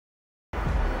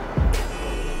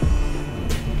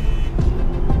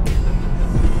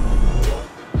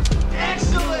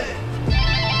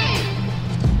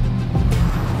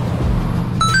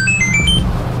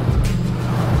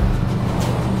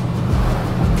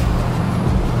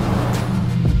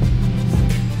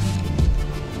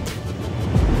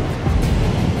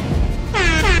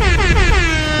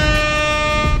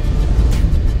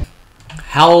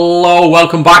Hello,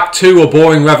 welcome back to A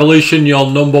Boring Revolution, your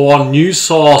 #1 news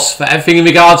source for everything in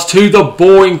regards to the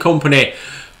Boring Company.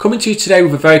 Coming to you today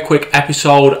with a very quick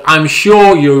episode. I'm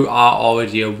sure you are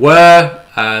already aware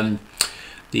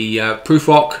the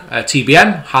Prufrock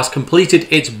TBM has completed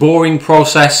its boring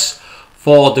process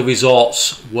for the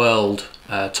Resorts World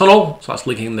tunnel. So that's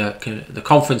linking the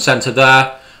conference centre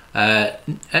there,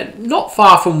 not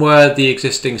far from where the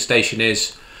existing station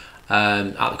is.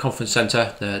 At the conference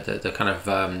centre, the kind of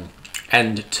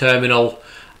end terminal,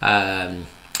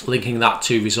 linking that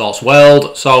to Resorts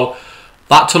World. So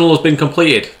that tunnel has been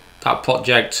completed. That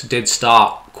project did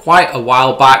start quite a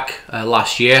while back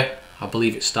last year. I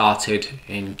believe it started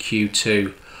in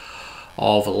Q2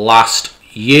 of last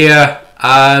year.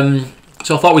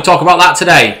 So I thought we'd talk about that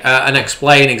today and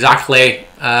explain exactly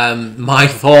my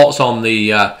thoughts on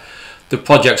the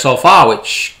project so far,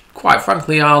 which quite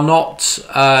frankly are not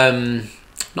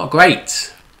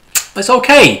great. It's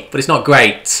okay, but it's not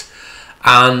great.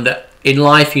 And in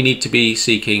life you need to be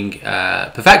seeking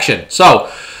perfection. So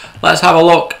let's have a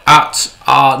look at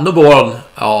our #1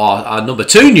 or our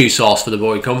 #2 news source for the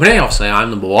Boring Company. Obviously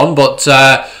I'm #1, but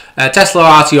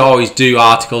Tesla RT always do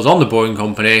articles on the Boring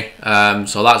Company,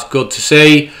 so that's good to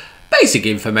see. Basic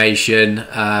information,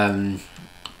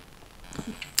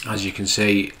 as you can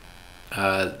see.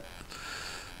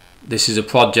 This is a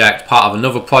project, part of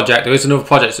another project. There is another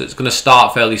project that's going to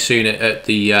start fairly soon at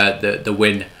the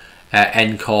Wynn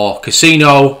Encore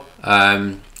Casino.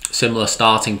 Similar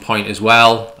starting point as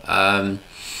well.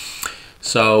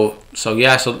 So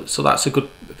that's a good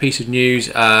piece of news.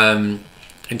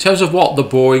 In terms of what the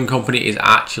Boring Company is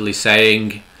actually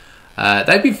saying,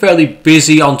 they've been fairly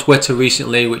busy on Twitter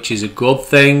recently, which is a good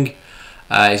thing.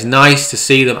 It's nice to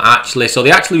see them actually. So they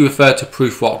actually refer to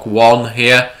Prufrock 1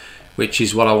 here, which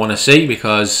is what I want to see,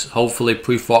 because hopefully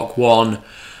Prufrock 1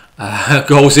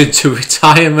 goes into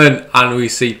retirement and we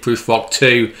see Prufrock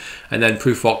 2 and then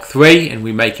Prufrock 3 and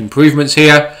we make improvements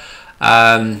here.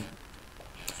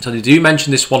 So they do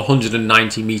mention this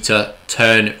 190 meter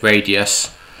turn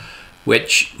radius,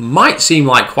 which might seem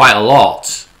like quite a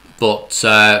lot, but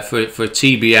for a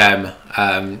TBM,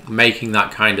 making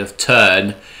that kind of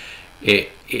turn, it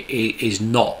is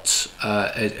not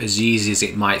as easy as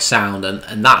it might sound,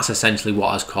 and that's essentially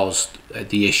what has caused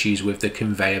the issues with the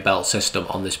conveyor belt system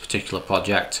on this particular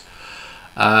project.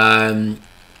 And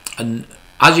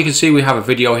as you can see, we have a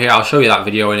video here. I'll show you that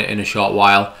video in a short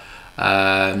while.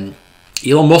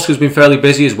 Elon Musk has been fairly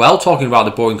busy as well talking about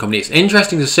the Boring Company. It's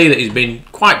interesting to see that he's been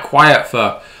quite quiet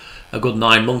for a good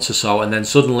 9 months or so, and then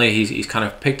suddenly he's kind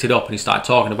of picked it up and he started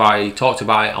talking about it. He talked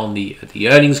about it on the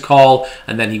earnings call,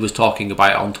 and then he was talking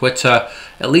about it on Twitter.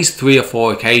 At least 3 or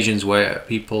 4 occasions where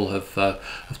people have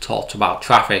talked about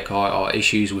traffic or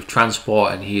issues with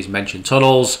transport, and he has mentioned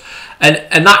tunnels, and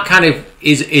that kind of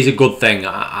is a good thing.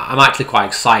 I'm actually quite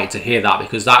excited to hear that,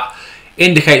 because that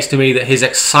indicates to me that his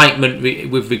excitement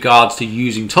with regards to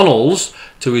using tunnels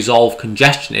to resolve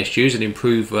congestion issues and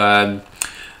improve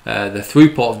the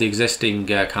throughput of the existing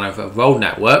kind of road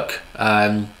network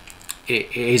it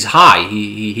is high.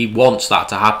 He wants that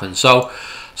to happen. So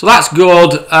that's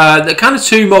good. The kind of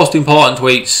 2 most important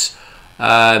tweets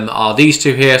are these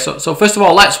 2 here. So first of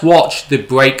all, let's watch the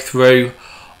breakthrough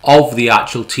of the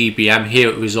actual TBM here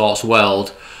at Resorts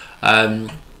World.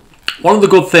 One of the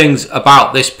good things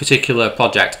about this particular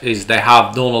project is they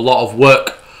have done a lot of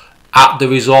work at the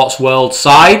Resorts World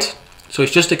side. So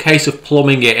it's just a case of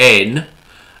plumbing it in,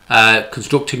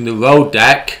 constructing the road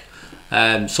deck,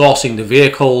 sourcing the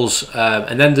vehicles,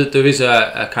 and then there is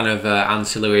a kind of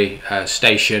ancillary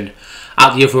station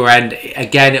at the other end.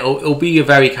 Again, it'll be a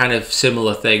very kind of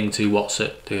similar thing to what's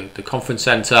at the conference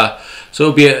centre. So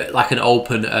it'll be like an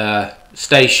open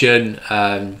station,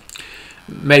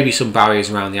 maybe some barriers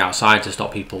around the outside to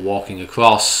stop people walking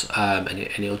across, and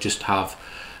it'll just have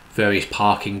various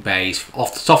parking bays.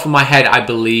 Off the top of my head, I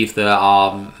believe there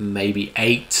are maybe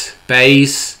 8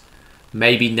 bays,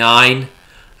 maybe 9.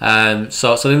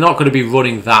 So they're not going to be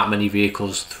running that many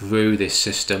vehicles through this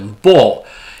system, but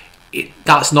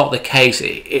that's not the case.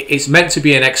 It's meant to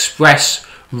be an express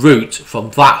route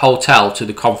from that hotel to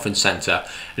the conference centre,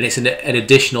 and it's an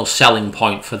additional selling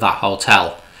point for that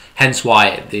hotel. Hence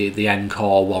why the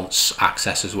Encore wants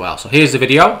access as well. So here's the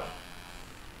video.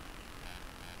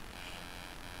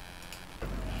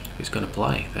 It's going to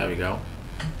play. There we go.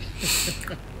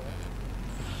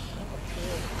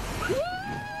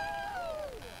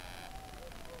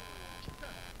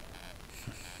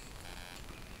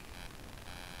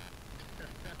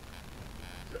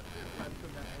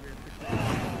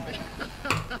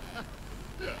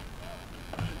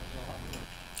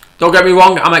 Don't get me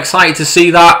wrong, I'm excited to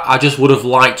see that. I just would have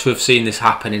liked to have seen this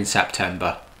happen in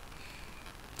September.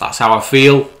 That's how I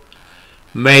feel.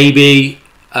 Maybe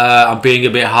I'm being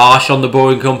a bit harsh on the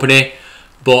Boring Company,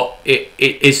 but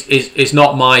it's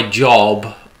not my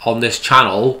job on this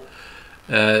channel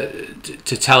to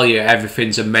tell you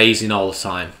everything's amazing all the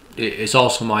time. It's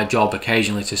also my job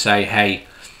occasionally to say, hey,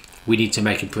 we need to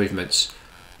make improvements.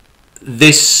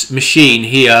 This machine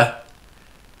here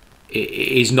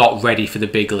is not ready for the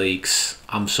big leagues,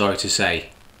 I'm sorry to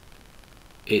say.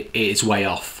 It's way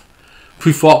off.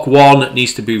 Prufrock 1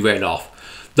 needs to be written off.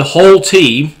 The whole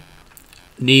team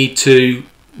need to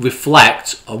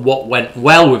reflect on what went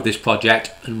well with this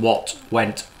project and what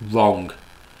went wrong,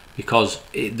 because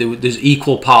there's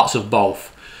equal parts of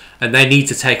both, and they need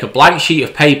to take a blank sheet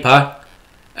of paper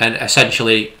and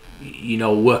essentially, you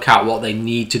know, work out what they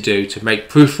need to do to make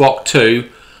Prufrock 2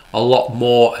 a lot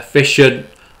more efficient,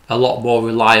 a lot more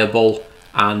reliable,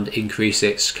 and increase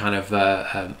its kind of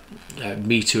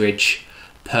meterage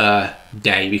per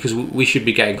day, because we should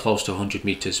be getting close to 100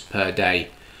 meters per day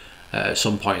at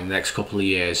some point in the next couple of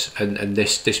years, and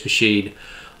this machine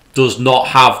does not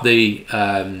have the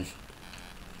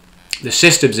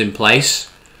systems in place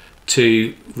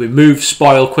to remove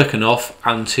spoil quick enough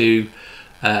and to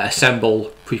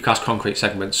assemble precast concrete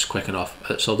segments quick enough.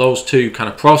 So those two kind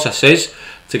of processes,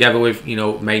 together with, you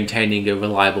know, maintaining a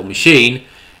reliable machine,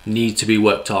 need to be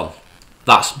worked on.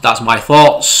 That's my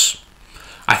thoughts.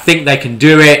 I think they can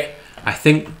do it. I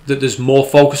think that there's more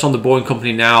focus on the Boring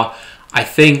Company now. I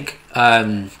think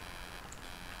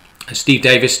Steve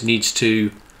Davis needs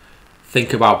to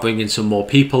think about bringing some more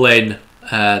people in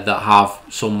that have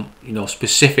some, you know,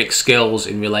 specific skills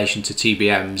in relation to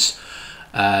TBMs,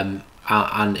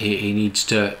 and he needs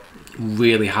to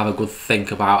really have a good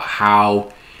think about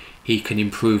how he can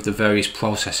improve the various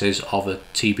processes of a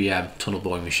TBM, tunnel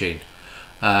boring machine.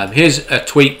 Here's a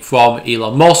tweet from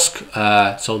Elon Musk.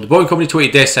 So the Boring Company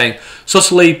tweeted this, saying,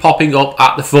 subtly popping up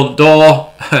at the front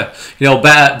door. You know,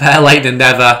 better late than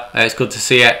never. It's good to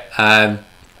see it. And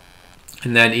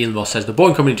then Elon Musk says, the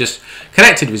Boring Company just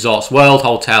connected Resorts World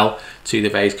Hotel to the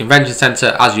Vegas Convention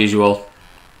Center as usual.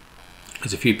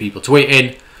 There's a few people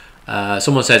tweeting.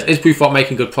 Someone says, is Prufrock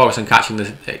making good progress on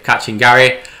catching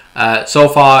Gary? So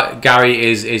far, Gary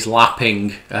is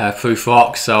lapping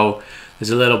Prufrock, so there's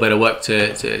a little bit of work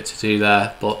to do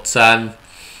there. But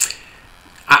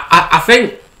I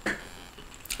think,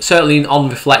 certainly on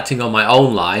reflecting on my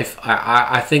own life,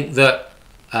 I think that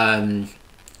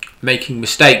making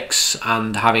mistakes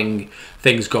and having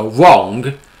things go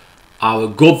wrong are a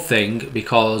good thing,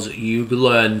 because you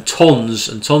learn tons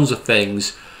and tons of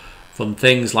things from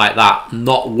things like that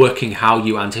not working how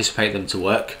you anticipate them to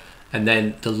work, and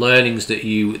then the learnings that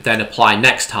you then apply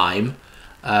next time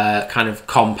kind of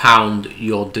compound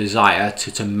your desire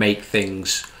to make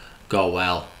things go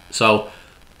well. So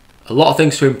a lot of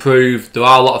things to improve. There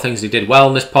are a lot of things they did well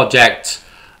in this project,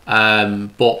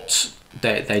 but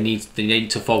they need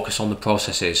to focus on the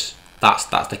processes. That's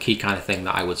the key kind of thing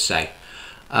that I would say.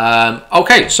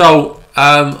 Okay, so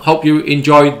hope you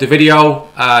enjoyed the video.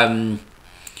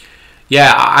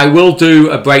 Yeah, I will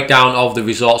do a breakdown of the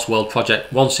Resorts World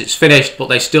project once it's finished, but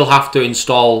they still have to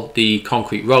install the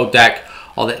concrete road deck,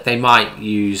 or they might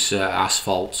use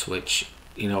asphalt, which,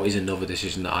 you know, is another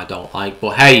decision that I don't like.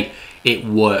 But hey, it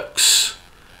works,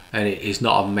 and it is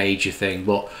not a major thing.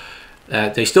 But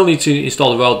they still need to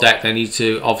install the road deck. They need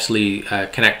to obviously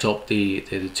connect up the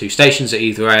two stations at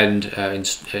either end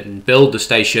and build the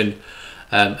station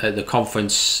at the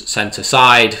conference center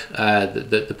side.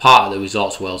 The part of the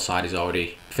Resorts World side is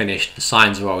already finished. The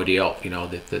signs are already up. You know,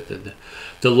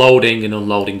 the loading and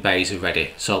unloading bays are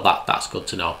ready. So that's good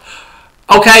to know.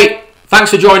 Okay, thanks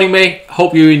for joining me.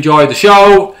 Hope you enjoyed the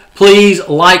show. Please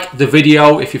like the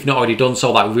video if you've not already done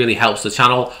so. That really helps the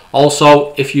channel.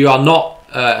 Also, if you are not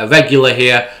a regular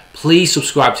here, please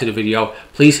subscribe to the video.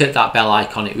 Please hit that bell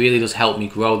icon. It really does help me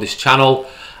grow this channel.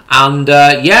 And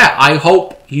yeah, I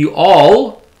hope you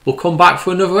all will come back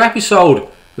for another episode.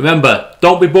 Remember,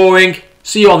 don't be boring.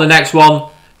 See you on the next one.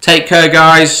 Take care,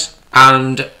 guys,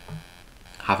 and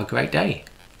have a great day.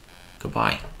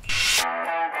 Goodbye.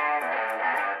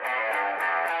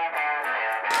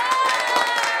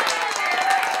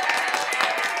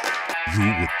 You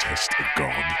would test a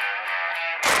god?